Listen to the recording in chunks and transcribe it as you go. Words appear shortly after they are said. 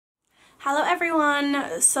Hello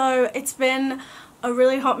everyone! So it's been a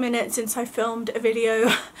really hot minute since I filmed a video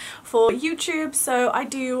for YouTube, so I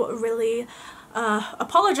do really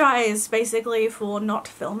apologize basically for not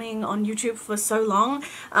filming on YouTube for so long.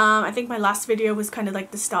 I think my last video was kind of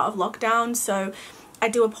like the start of lockdown, so I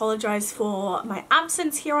do apologize for my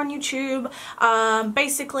absence here on YouTube.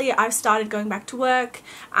 Basically, I've started going back to work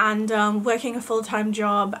and working a full-time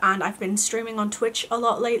job, and I've been streaming on Twitch a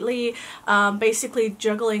lot lately. Basically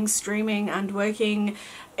juggling streaming and working.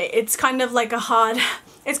 It's kind of like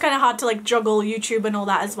it's kind of hard to like juggle YouTube and all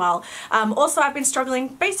that as well. Also, I've been struggling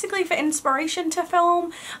basically for inspiration to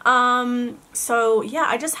film. So yeah,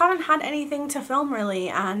 I just haven't had anything to film really,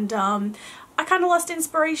 and I kind of lost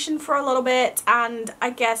inspiration for a little bit, and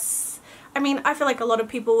I mean, I feel like a lot of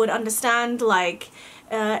people would understand, like,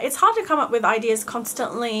 it's hard to come up with ideas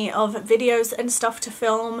constantly of videos and stuff to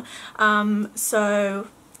film. So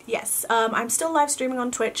yes, I'm still live streaming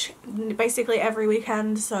on Twitch basically every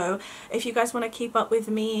weekend, so if you guys want to keep up with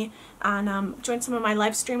me and join some of my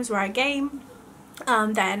live streams where I game,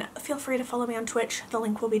 then feel free to follow me on Twitch. The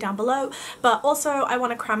link will be down below. But also I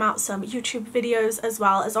want to cram out some YouTube videos as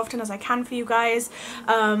well as often as I can for you guys.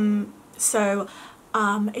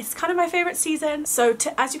 It's kind of my favorite season. So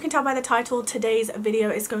as you can tell by the title, today's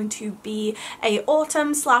video is going to be a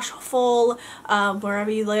autumn slash fall,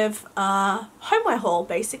 wherever you live, homeware haul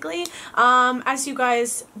basically. As you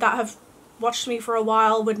guys that have watched me for a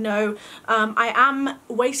while would know, I am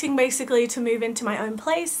waiting basically to move into my own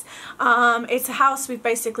place. It's a house we've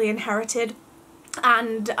basically inherited,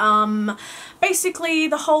 and basically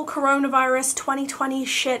the whole coronavirus 2020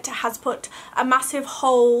 shit has put a massive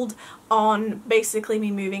hold on basically me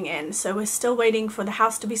moving in, so we're still waiting for the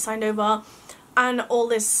house to be signed over and all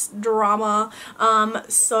this drama.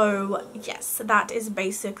 So yes, that is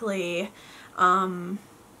basically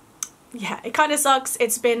yeah, it kind of sucks.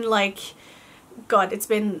 It's been like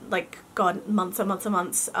months and months and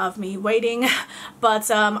months of me waiting,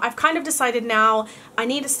 but I've kind of decided now I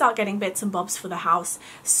need to start getting bits and bobs for the house,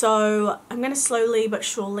 so I'm gonna slowly but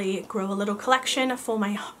surely grow a little collection for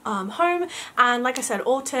my home. And like I said,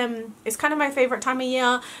 autumn is kind of my favorite time of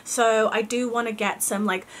year, so I do want to get some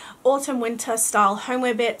like autumn winter style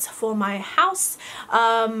homeware bits for my house.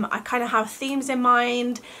 I kind of have themes in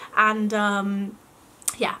mind, and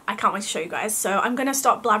yeah, I can't wait to show you guys. So I'm gonna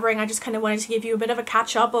stop blabbering. I just kind of wanted to give you a bit of a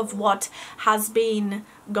catch up of what has been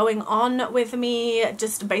going on with me,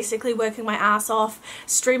 just basically working my ass off,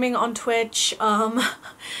 streaming on Twitch,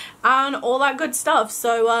 and all that good stuff.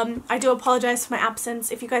 So I do apologize for my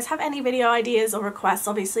absence. If you guys have any video ideas or requests,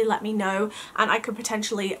 obviously let me know and I could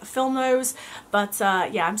potentially film those. But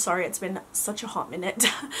yeah, I'm sorry it's been such a hot minute.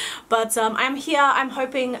 But I'm here. I'm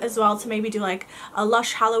hoping as well to maybe do like a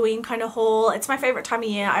Lush Halloween kind of haul. It's my favorite time of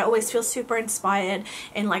year. I always feel super inspired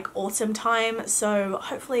in like autumn time, so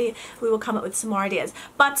hopefully we will come up with some more ideas.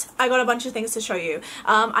 But I got a bunch of things to show you.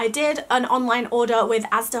 I did an online order with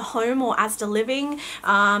ASDA Home or ASDA Living.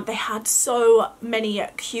 They had so many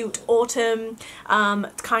cute autumn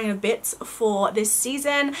kind of bits for this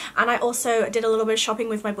season, and I also did a little bit of shopping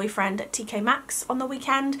with my boyfriend at TK Maxx on the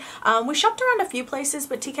weekend. We shopped around a few places,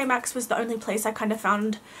 but TK Maxx was the only place I kind of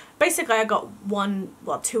found. Basically I got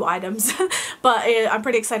two items, but I'm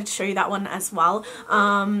pretty excited to show you that one as well.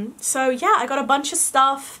 So yeah, I got a bunch of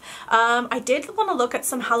stuff. I did want to look at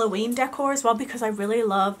some Halloween decor as well, because I really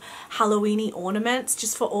love Halloweeny ornaments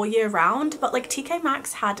just for all year round, but like TK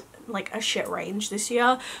Maxx had like a shit range this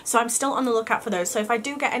year, so I'm still on the lookout for those. So if I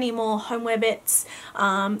do get any more homeware bits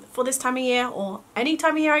for this time of year, or any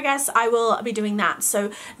time of year I guess, I will be doing that.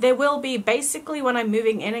 So there will be, basically when I'm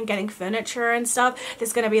moving in and getting furniture and stuff,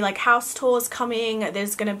 there's going to be like house tours coming,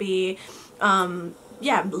 there's going to be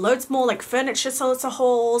yeah, loads more like furniture sales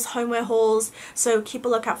hauls, homeware hauls, so keep a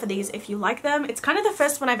lookout for these if you like them. It's kind of the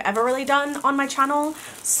first one I've ever really done on my channel,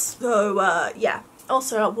 so yeah.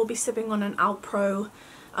 Also, we'll be sipping on an Alpro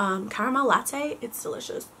caramel latte. It's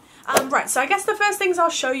delicious. Right, so I guess the first things I'll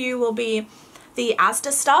show you will be the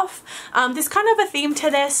ASDA stuff. There's kind of a theme to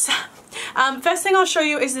this. First thing I'll show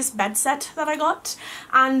you is this bed set that I got,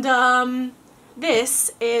 and this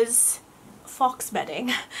is fox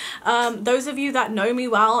bedding. Those of you that know me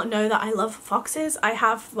well know that I love foxes. I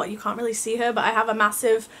have, well, you can't really see her, but I have a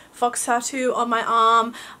massive fox tattoo on my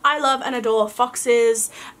arm. I love and adore foxes,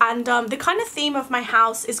 and the kind of theme of my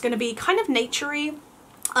house is going to be kind of naturey.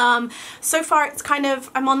 So far it's kind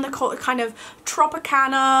of, I'm on the kind of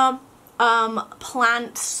Tropicana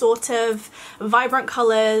plant sort of vibrant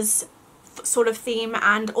colors sort of theme,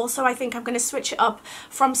 and also I think I'm going to switch it up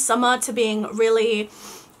from summer to being really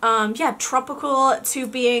yeah, tropical to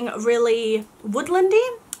being really woodlandy.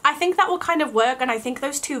 I think that will kind of work, and I think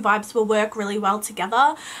those two vibes will work really well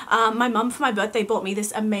together. My mum for my birthday bought me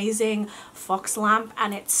this amazing fox lamp,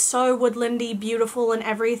 and it's so woodlandy, beautiful and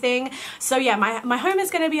everything. So yeah, my home is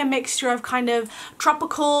going to be a mixture of kind of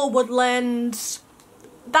tropical, woodland.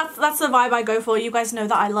 That's the vibe I go for. You guys know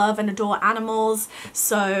that I love and adore animals,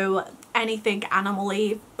 so anything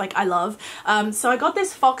animal-y, like, I love. So I got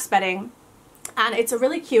this fox bedding, and it's a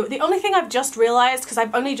really cute. The only thing I've just realized, because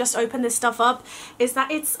I've only just opened this stuff up, is that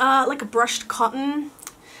it's like a brushed cotton.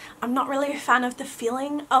 I'm not really a fan of the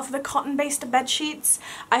feeling of the cotton based bed sheets.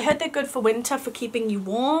 I heard they're good for winter for keeping you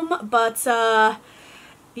warm, but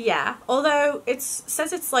yeah, although it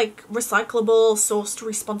says it's like recyclable, sourced,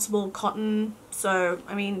 responsible cotton, so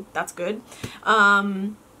I mean that's good.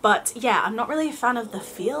 But yeah, I'm not really a fan of the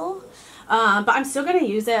feel. But I'm still going to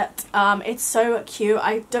use it. It's so cute.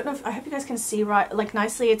 I don't know if, I hope you guys can see right, like,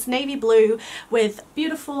 nicely. It's navy blue with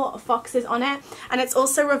beautiful foxes on it, and it's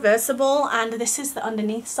also reversible, and this is the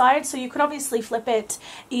underneath side, so you could obviously flip it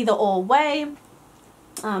either or way.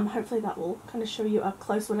 Hopefully that will kind of show you up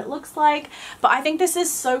close what it looks like, but I think this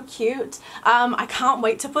is so cute. I can't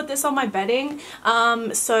wait to put this on my bedding.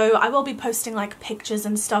 So I will be posting like pictures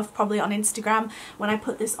and stuff probably on Instagram when I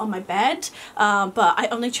put this on my bed, but I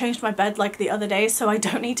only changed my bed like the other day, so I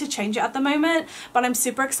don't need to change it at the moment, but I'm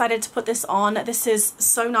super excited to put this on. This is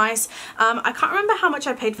so nice. I can't remember how much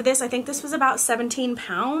I paid for this. I think this was about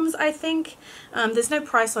 £17, I think. There's no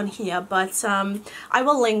price on here, but I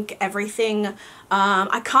will link everything.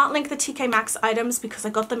 I can't link the TK Maxx items because I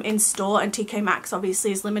got them in store, and TK Maxx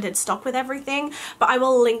obviously is limited stock with everything, but I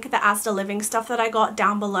will link the ASDA Living stuff that I got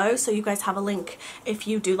down below, so you guys have a link if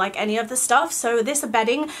you do like any of the stuff. So this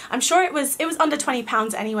bedding, I'm sure it was under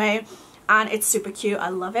 £20 anyway, and it's super cute. I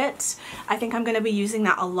love it. I think I'm going to be using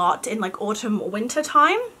that a lot in like autumn or winter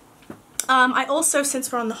time. I also, since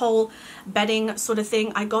we're on the whole bedding sort of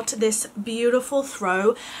thing, I got this beautiful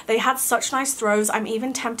throw. They had such nice throws. I'm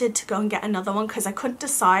even tempted to go and get another one because I couldn't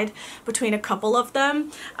decide between a couple of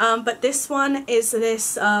them. But this one is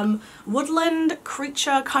this woodland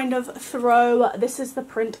creature kind of throw. This is the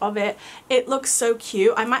print of it. It looks so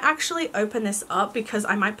cute. I might actually open this up because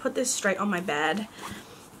I might put this straight on my bed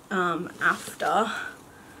after.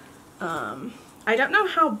 I don't know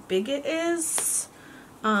how big it is.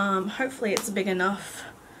 Hopefully it's big enough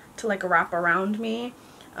to like wrap around me.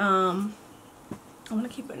 I'm gonna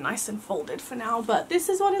keep it nice and folded for now, but this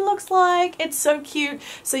is what it looks like. It's so cute.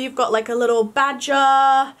 So you've got like a little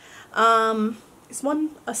badger, is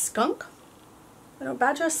one a skunk? I don't know,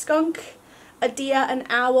 badger, skunk, a deer, an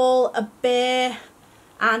owl, a bear,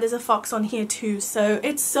 and there's a fox on here too. So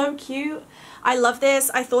it's so cute. I love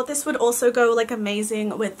this. I thought this would also go like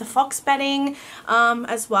amazing with the fox bedding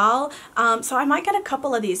as well. So I might get a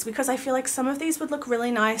couple of these because I feel like some of these would look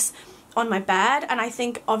really nice on my bed, and I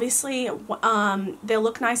think obviously they'll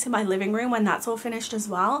look nice in my living room when that's all finished as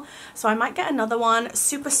well. So I might get another one.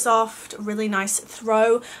 Super soft, really nice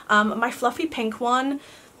throw. My fluffy pink one,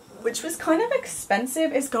 which was kind of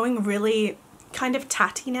expensive, is going really kind of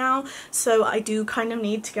tatty now, so I do kind of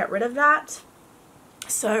need to get rid of that.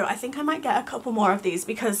 So I think I might get a couple more of these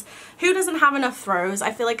because who doesn't have enough throws?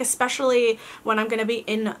 I feel like especially when I'm going to be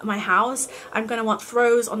in my house, I'm going to want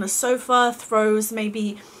throws on the sofa, throws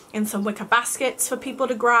maybe in some wicker baskets for people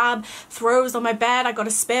to grab, throws on my bed. I got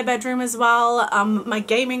a spare bedroom as well. My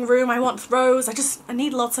gaming room, I want throws. I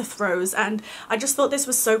need lots of throws, and I just thought this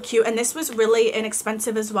was so cute, and this was really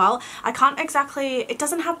inexpensive as well. I can't exactly, it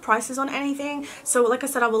doesn't have prices on anything, so like I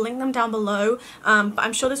said, I will link them down below, but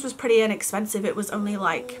I'm sure this was pretty inexpensive. It was only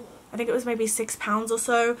like, I think it was maybe £6 or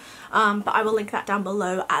so, but I will link that down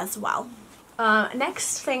below as well.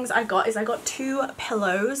 Next things I got is I got 2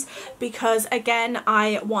 pillows because again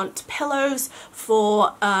I want pillows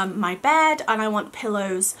for my bed and I want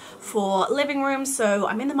pillows for living room, so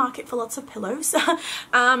I'm in the market for lots of pillows.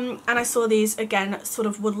 And I saw these again sort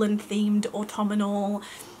of woodland themed autumnal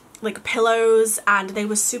like pillows, and they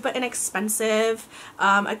were super inexpensive.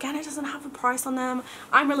 Again, it doesn't have a price on them.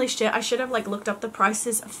 I'm really shit. I should have like looked up the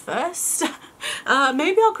prices first.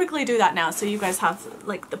 Maybe I'll quickly do that now so you guys have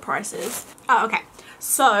like the prices. Okay,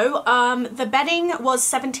 so the bedding was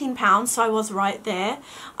 £17, so I was right there.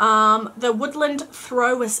 The woodland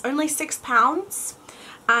throw was only £6,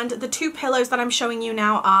 and the 2 pillows that I'm showing you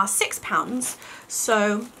now are £6,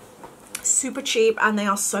 so super cheap, and they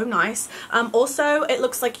are so nice. Also, it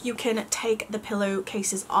looks like you can take the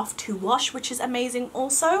pillowcases off to wash, which is amazing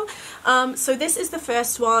also. So this is the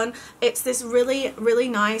first one. It's this really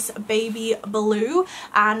nice baby blue,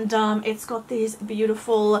 and it's got these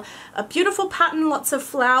beautiful pattern, lots of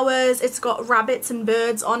flowers. It's got rabbits and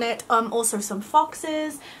birds on it, also some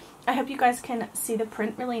foxes. I hope you guys can see the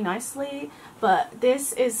print really nicely, but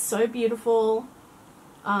this is so beautiful.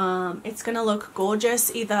 It's gonna look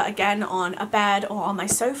gorgeous either again on a bed or on my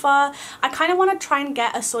sofa. I kind of want to try and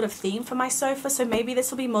get a sort of theme for my sofa, so maybe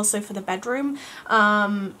this will be more so for the bedroom.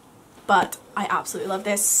 But I absolutely love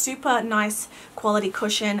this. Super nice quality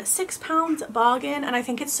cushion, £6 bargain, and I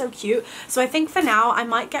think it's so cute. So I think for now I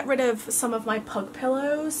might get rid of some of my pug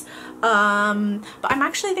pillows, but I'm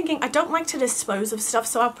actually thinking I don't like to dispose of stuff,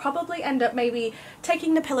 so I'll probably end up maybe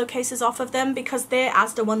taking the pillowcases off of them because they're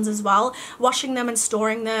ASDA ones as well, washing them and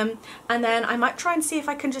storing them, and then I might try and see if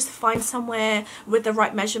I can just find somewhere with the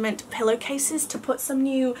right measurement pillowcases to put some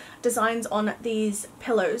new designs on these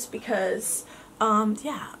pillows because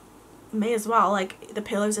yeah, may as well, like the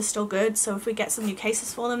pillows are still good, so if we get some new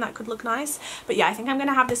cases for them that could look nice. But yeah, I think I'm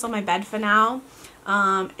gonna have this on my bed for now.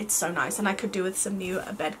 It's so nice, and I could do with some new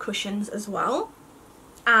bed cushions as well.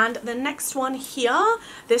 And the next one here,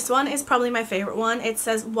 this one is probably my favorite one. It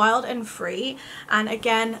says wild and free, and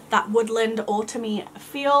again that woodland autumny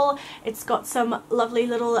feel. It's got some lovely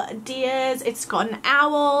little deers, it's got an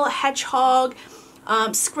owl, hedgehog,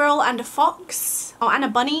 squirrel and a fox, oh, and a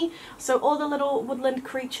bunny, so all the little woodland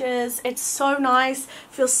creatures. It's so nice,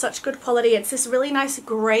 feels such good quality. It's this really nice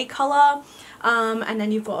grey colour, and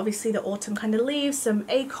then you've got obviously the autumn kind of leaves, some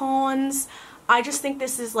acorns. I just think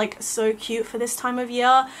this is like so cute for this time of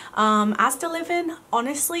year. ASDA Living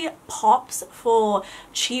honestly pops for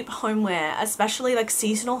cheap homeware, especially like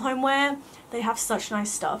seasonal homeware. They have such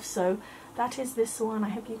nice stuff. So that is this one. I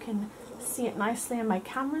hope you can see it nicely and my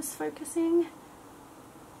camera's focusing.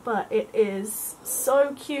 But it is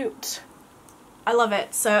so cute. I love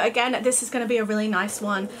it. So again, this is going to be a really nice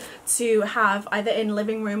one to have either in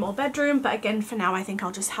living room or bedroom, but again for now I think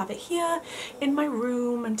I'll just have it here in my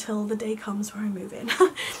room until the day comes where I move in.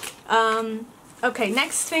 Okay,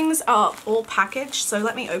 next things are all packaged, so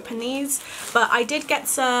let me open these. But I did get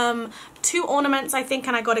two ornaments I think,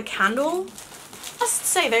 and I got a candle. Must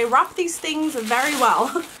say they wrap these things very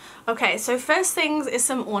well. Okay, so first things is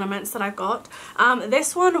some ornaments that I got.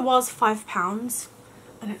 This one was £5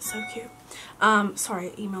 and it's so cute. Sorry,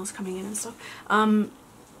 emails coming in and stuff.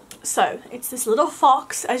 So it's this little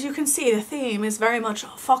fox. As you can see, the theme is very much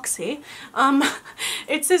foxy.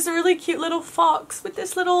 It's this really cute little fox with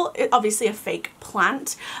this little, obviously a fake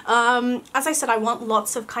plant. As I said, I want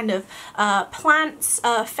lots of kind of plants,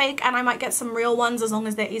 fake, and I might get some real ones as long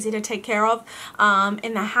as they're easy to take care of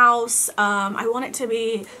in the house. I want it to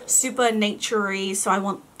be super naturey, so I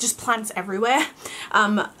want just plants everywhere.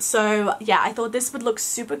 So yeah, I thought this would look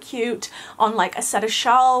super cute on like a set of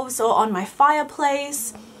shelves or on my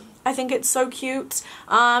fireplace. I think it's so cute,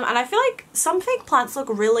 and I feel like some fake plants look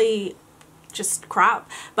really just crap,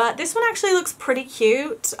 but this one actually looks pretty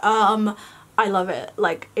cute. I love it.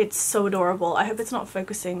 Like, it's so adorable. I hope it's not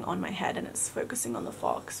focusing on my head and it's focusing on the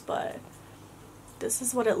fox, but this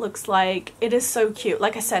is what it looks like. It is so cute.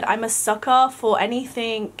 Like I said, I'm a sucker for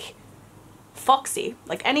anything foxy,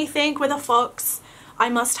 like anything with a fox. I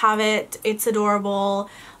must have it. It's adorable,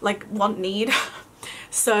 like want, need.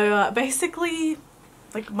 So basically,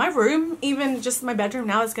 like my room, even just my bedroom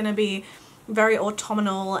now, is going to be very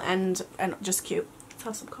autumnal and just cute. Let's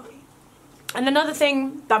have some coffee. And another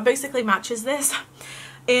thing that basically matches this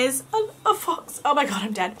is a fox. Oh my god,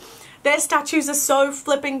 I'm dead. Their statues are so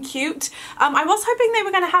flipping cute. I was hoping they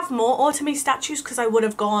were going to have more autumny statues because I would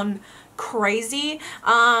have gone crazy,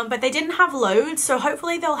 but they didn't have loads, so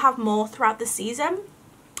hopefully they'll have more throughout the season.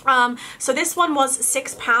 So this one was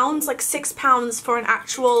 £6, like £6 for an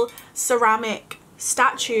actual ceramic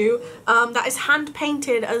statue that is hand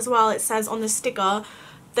painted as well. It says on the sticker.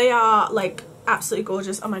 They are like absolutely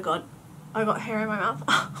gorgeous. Oh my god, I got hair in my mouth.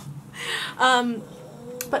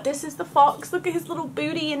 But this is the fox. Look at his little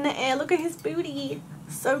booty in the air. Look at his booty.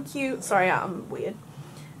 So cute. Sorry, I'm weird.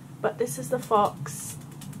 But this is the fox.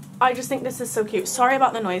 I just think this is so cute. Sorry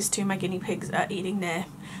about the noise too. My guinea pigs are eating their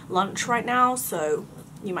lunch right now, so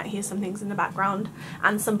you might hear some things in the background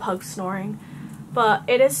and some pugs snoring. But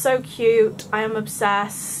it is so cute. I am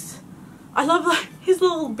obsessed. I love like his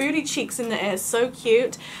little booty cheeks in the air. So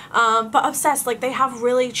cute. But obsessed. Like, they have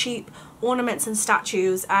really cheap ornaments and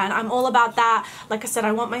statues, and I'm all about that. Like I said,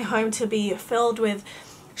 I want my home to be filled with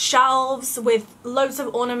shelves with loads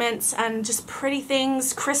of ornaments and just pretty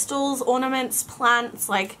things, crystals, ornaments, plants.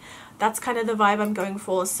 Like, that's kind of the vibe I'm going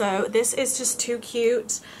for. So this is just too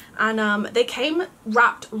cute, and they came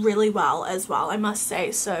wrapped really well as well, I must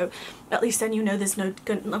say, so at least then you know there's not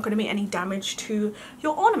going to be any damage to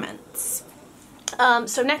your ornaments.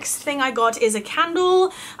 So next thing I got is a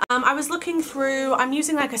candle. I was looking through, I'm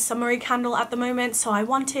using like a summery candle at the moment, so I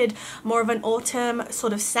wanted more of an autumn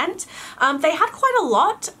sort of scent. They had quite a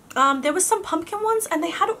lot. There was some pumpkin ones and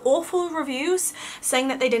they had awful reviews saying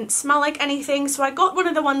that they didn't smell like anything, so I got one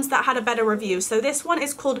of the ones that had a better review. So this one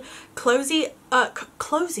is called Cozy Up,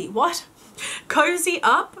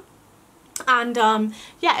 and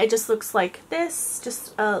yeah, it just looks like this,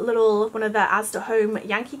 just a little one of the ASDA Home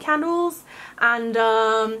Yankee candles, and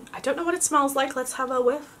I don't know what it smells like. Let's have a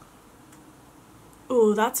whiff.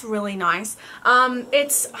 Ooh, that's really nice.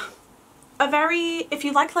 It's a very, if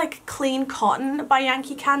you like Clean Cotton by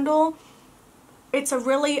Yankee Candle, it's a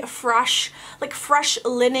really fresh, like fresh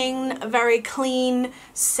linen, very clean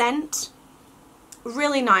scent.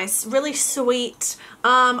 Really nice, really sweet.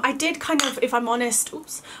 I did kind of, if I'm honest,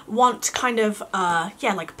 want kind of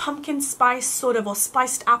yeah, like pumpkin spice sort of, or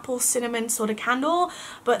spiced apple cinnamon sort of candle,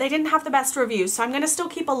 but they didn't have the best reviews, so I'm gonna still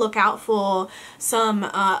keep a lookout for some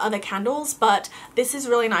other candles. But this is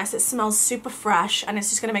really nice. It smells super fresh and it's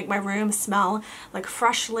just gonna make my room smell like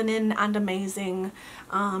fresh linen and amazing.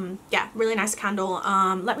 Yeah, really nice candle.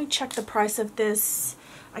 Let me check the price of this.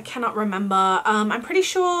 I cannot remember. I'm pretty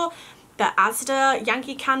sure the ASDA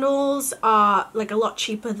Yankee candles are like a lot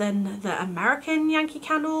cheaper than the American Yankee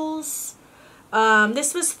candles.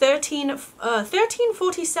 This was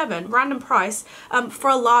 $13.47 random price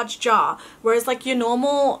for a large jar, whereas like your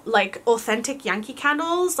normal like authentic Yankee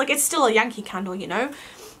candles, like it's still a Yankee candle, you know,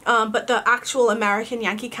 but the actual American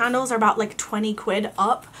Yankee candles are about like 20 quid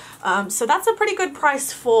up. So that's a pretty good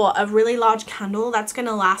price for a really large candle that's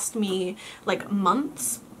gonna last me like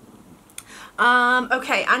months.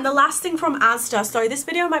 Okay, and the last thing from ASDA, sorry this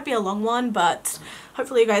video might be a long one, but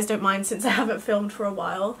hopefully you guys don't mind since I haven't filmed for a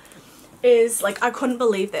while, is like, I couldn't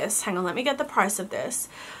believe this. Hang on, let me get the price of this.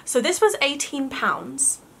 So this was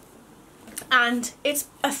 £18 and it's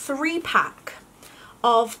a 3-pack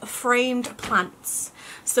of framed plants.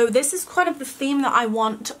 So this is kind of the theme that I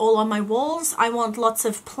want all on my walls. I want lots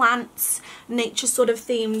of plants, nature sort of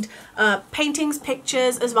themed paintings,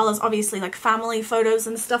 pictures, as well as obviously like family photos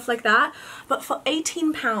and stuff like that. But for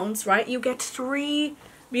 £18, right, you get 3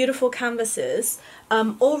 beautiful canvases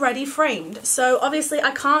already framed. So obviously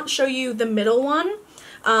I can't show you the middle one.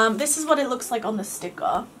 This is what it looks like on the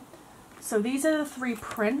sticker. So these are the 3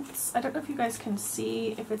 prints. I don't know if you guys can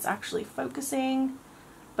see if it's actually focusing,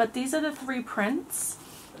 but these are the 3 prints.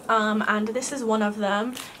 And this is one of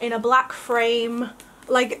them in a black frame.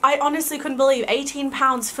 Like, I honestly couldn't believe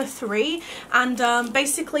 £18 for 3, and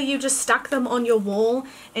basically you just stack them on your wall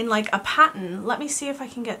in like a pattern. Let me see if I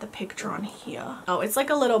can get the picture on here. Oh, it's like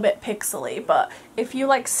a little bit pixely, but if you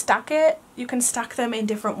like stack it, you can stack them in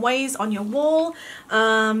different ways on your wall,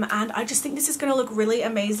 and I just think this is gonna look really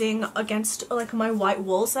amazing against like my white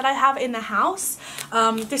walls that I have in the house.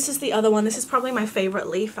 This is the other one. This is probably my favorite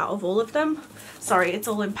leaf out of all of them. Sorry, it's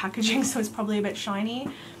all in packaging, so it's probably a bit shiny.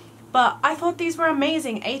 But I thought these were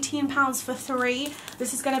amazing. £18 for 3.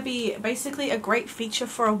 This is going to be basically a great feature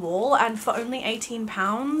for a wall, and for only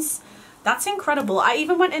 £18, that's incredible. I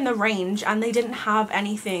even went in the range and they didn't have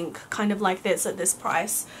anything kind of like this at this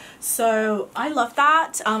price. So I love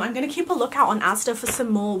that. I'm going to keep a lookout on ASDA for some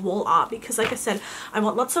more wall art, because like I said, I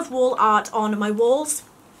want lots of wall art on my walls.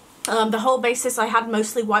 The whole basis, I had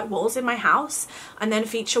mostly white walls in my house, and then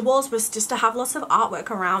feature walls was just to have lots of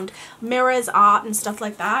artwork around, mirrors, art and stuff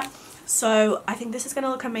like that. So I think this is going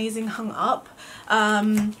to look amazing hung up.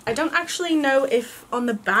 I don't actually know if on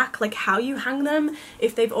the back, like how you hang them,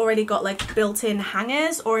 if they've already got like built-in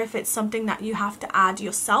hangers or if it's something that you have to add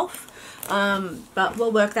yourself. But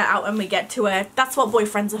we'll work that out when we get to it. That's what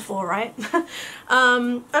boyfriends are for, right?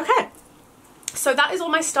 Okay. So that is all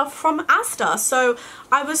my stuff from ASDA. So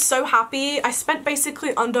I was so happy. I spent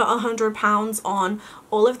basically under £100 on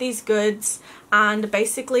all of these goods, and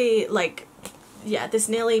basically like, yeah, this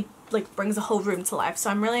nearly like brings the whole room to life. So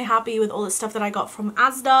I'm really happy with all the stuff that I got from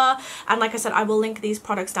ASDA, and like I said, I will link these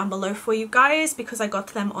products down below for you guys because I got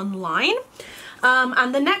them online.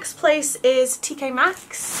 And the next place is TK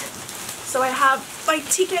Maxx. So I have my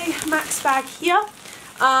TK Maxx bag here.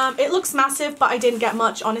 It looks massive, but I didn't get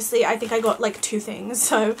much, honestly. I think I got like 2 things.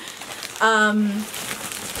 So,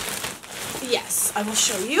 yes, I will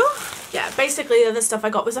show you. Yeah, basically the other stuff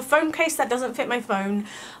I got was a phone case that doesn't fit my phone,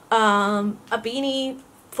 a beanie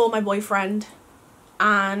for my boyfriend,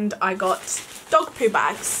 and I got dog poo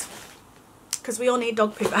bags, because we all need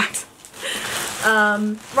dog poo bags.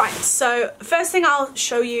 Right, so first thing I'll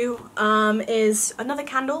show you is another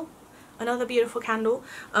candle. Another beautiful candle.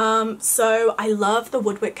 So I love the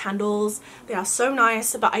woodwick candles. They are so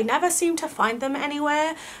nice, but I never seem to find them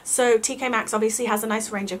anywhere. So TK Maxx obviously has a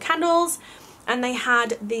nice range of candles, and they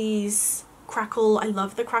had these crackle, I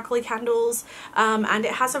love the crackly candles, and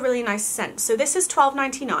it has a really nice scent. So this is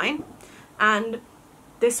 $12.99, and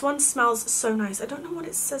This one smells so nice. I don't know what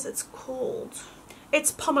it says it's called.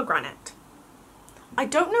 It's pomegranate. I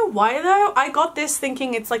don't know why though. I got this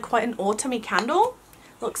thinking it's like quite an autumny candle.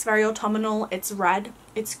 Looks very autumnal. It's red.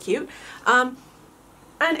 It's cute. And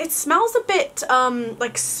it smells a bit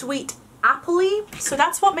like sweet appley. So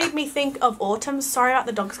that's what made me think of autumn. Sorry about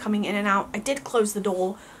the dogs coming in and out. I did close the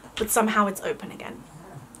door, but somehow it's open again.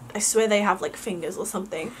 I swear they have like fingers or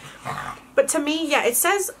something. But to me, yeah, it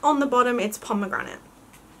says on the bottom it's pomegranate.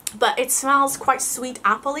 But it smells quite sweet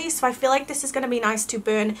appley, so I feel like this is going to be nice to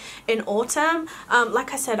burn in autumn.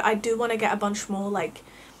 Like I said, I do want to get a bunch more like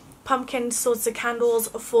pumpkin sorts of candles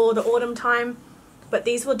for the autumn time, but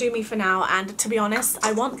these will do me for now. And to be honest,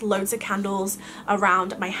 I want loads of candles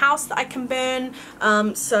around my house that I can burn,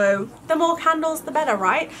 so the more candles the better,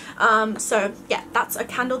 right? So yeah, that's a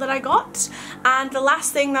candle that I got. And the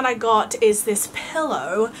last thing that I got is this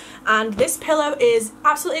pillow, and this pillow is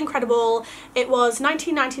absolutely incredible. It was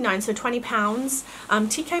 $19.99, so £20.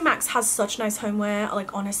 TK Maxx has such nice homeware,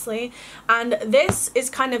 like honestly, and this is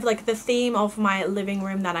kind of like the theme of my living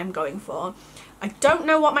room that I'm going for. I don't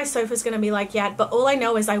know what my sofa is going to be like yet, but all I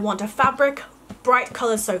know is I want a fabric bright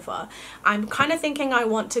color sofa. I'm kind of thinking I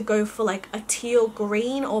want to go for like a teal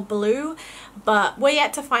green or blue, but we're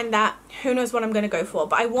yet to find that. Who knows what I'm going to go for,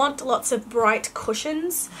 but I want lots of bright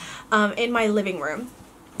cushions in my living room.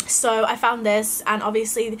 So I found this, and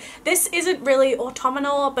obviously this isn't really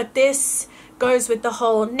autumnal, but this goes with the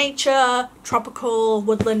whole nature, tropical,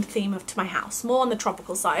 woodland theme to my house. More on the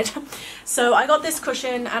tropical side. So I got this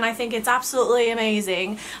cushion and I think it's absolutely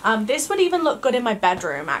amazing. This would even look good in my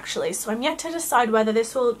bedroom actually. So I'm yet to decide whether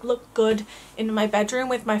this will look good in my bedroom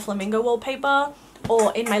with my flamingo wallpaper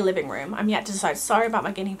or in my living room. I'm yet to decide. Sorry about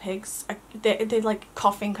my guinea pigs. They're like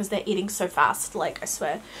coughing because they're eating so fast, like I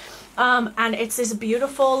swear. And it's this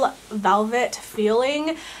beautiful velvet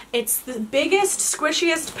feeling. It's the biggest,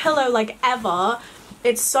 squishiest pillow like ever.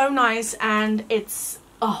 It's so nice, and it's,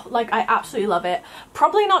 oh, like I absolutely love it.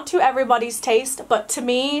 Probably not to everybody's taste, but to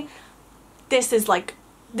me, this is like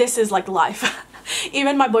life.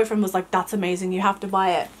 Even my boyfriend was like, that's amazing, you have to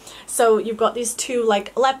buy it. So you've got these two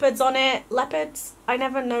like leopards on it. Leopards? I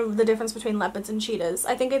never know the difference between leopards and cheetahs.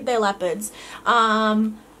 I think they're leopards.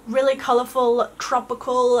 Really colorful,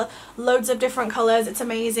 tropical, loads of different colors. It's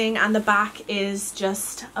amazing. And the back is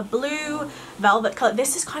just a blue velvet color.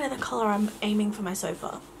 This is kind of the color I'm aiming for my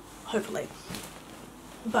sofa, hopefully.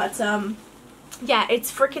 But yeah,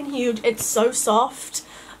 it's freaking huge. It's so soft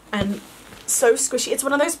and so squishy. It's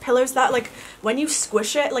one of those pillows that like when you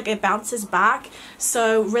squish it, like it bounces back.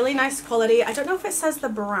 So really nice quality. I don't know if it says the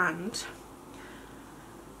brand.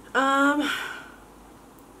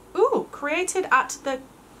 Ooh, created at the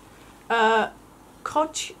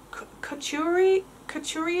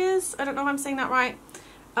couturiers, I don't know if I'm saying that right.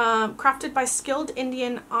 Crafted by skilled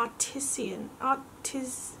Indian artisans.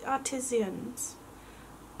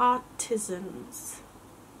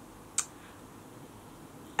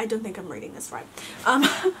 I don't think I'm reading this right.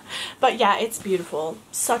 But yeah, it's beautiful.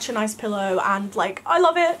 Such a nice pillow, and like I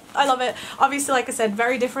love it. I love it. Obviously, like I said,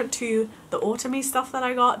 very different to the autumny stuff that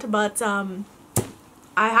I got, but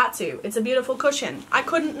I had to. It's a beautiful cushion. I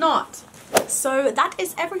couldn't not. So that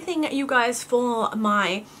is everything, you guys, for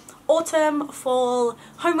my autumn fall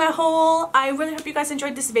homeware haul. I really hope you guys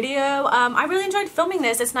enjoyed this video. I really enjoyed filming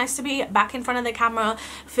this. It's nice to be back in front of the camera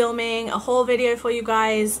filming a haul video for you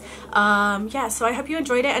guys. Yeah, so I hope you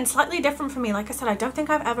enjoyed it, and slightly different for me. Like I said, I don't think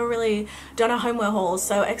I've ever really done a homeware haul,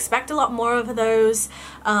 so expect a lot more of those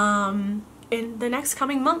in the next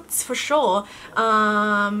coming months for sure.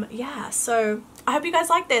 Yeah, so I hope you guys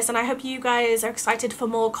like this, and I hope you guys are excited for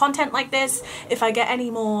more content like this. If I get any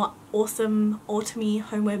more awesome autumny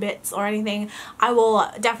homeware bits or anything, I will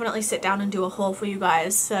definitely sit down and do a haul for you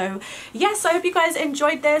guys. So yes, I hope you guys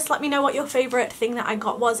enjoyed this. Let me know what your favorite thing that I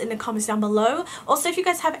got was in the comments down below. Also, if you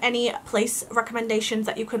guys have any place recommendations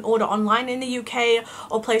that you can order online in the UK,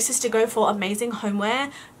 or places to go for amazing homeware,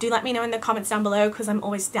 do let me know in the comments down below, because I'm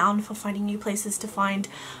always down for finding new places to find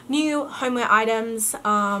new homeware items.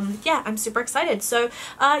 Yeah, I'm super excited. So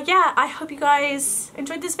yeah, I hope you guys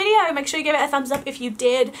enjoyed this video. Make sure you give it a thumbs up if you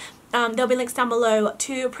did. There'll be links down below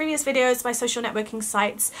to previous videos, my social networking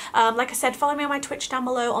sites. Like I said, follow me on my Twitch down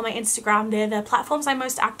below, on my Instagram. They're the platforms I'm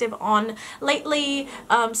most active on lately.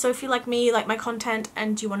 So if you like me, like my content,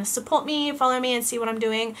 and you want to support me, follow me and see what I'm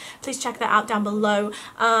doing, please check that out down below.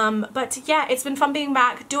 But yeah, it's been fun being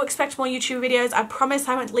back. Do expect more YouTube videos. I promise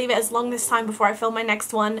I won't leave it as long this time before I film my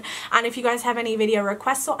next one. And if you guys have any video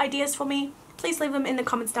requests or ideas for me, please leave them in the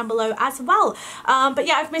comments down below as well. But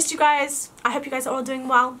yeah, I've missed you guys. I hope you guys are all doing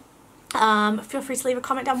well. Feel free to leave a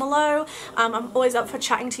comment down below. I'm always up for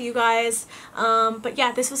chatting to you guys. But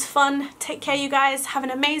yeah, this was fun. Take care, you guys. Have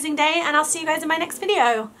an amazing day, and I'll see you guys in my next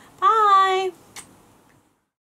video. Bye!